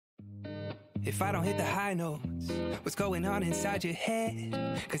if I don't hit the high notes? What's going on inside your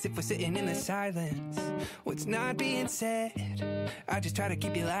head? Cause if we're sitting in the silence, what's not being said? I just try to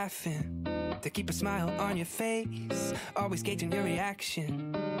keep you laughing, to keep a smile on your face, always gauging your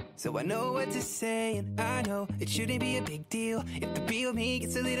reaction, so I know what to say. And I know it shouldn't be a big deal if the real me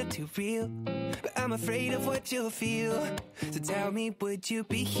gets a little too real, but I'm afraid of what you'll feel. So tell me, would you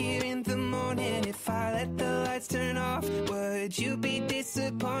be here in the morning if I let the lights turn off? Would you be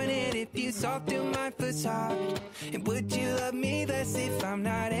disappointed if you saw through my facade? And would you love me less if I'm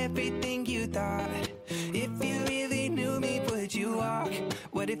not everything you thought? If you really knew me, would you walk?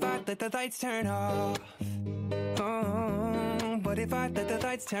 What if I let the lights turn off? Oh, what if I let the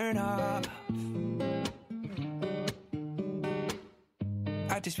lights turn off?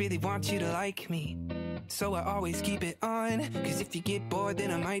 I just really want you to like me, so I always keep it on. Cause if you get bored, then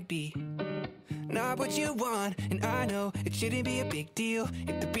I might be not what you want. And I know it shouldn't be a big deal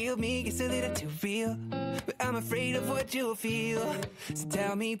if the real me gets a little too real, but I'm afraid of what you'll feel. So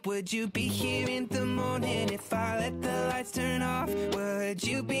tell me, would you be here in the morning if I let the lights turn off? Would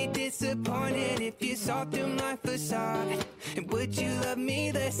you be disappointed if you saw through my facade? And would you love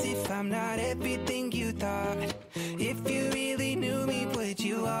me less if I'm not everything you thought? If you really knew me, would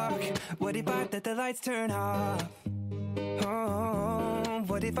you walk? What if I let the lights turn off? Oh,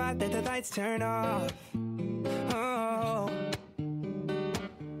 what if I let the lights turn off? Oh.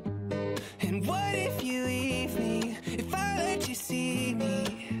 And what if you leave me, if I let you see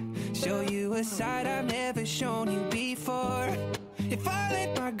me, show you a side I've never shown you before? If I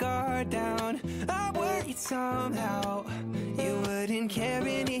let my guard down, I worried somehow you wouldn't care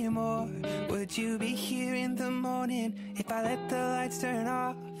anymore. Would you be here in the morning if I let the lights turn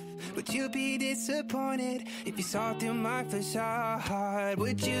off? Would you be disappointed if you saw through my facade?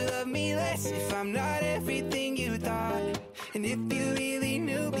 Would you love me less if I'm not everything you thought? And if you really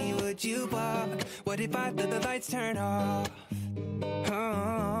knew me, would you walk? What if I let the lights turn off?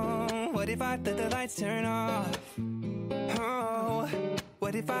 Oh, what if I let the lights turn off? Oh,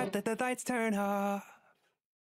 what if I let the lights turn off?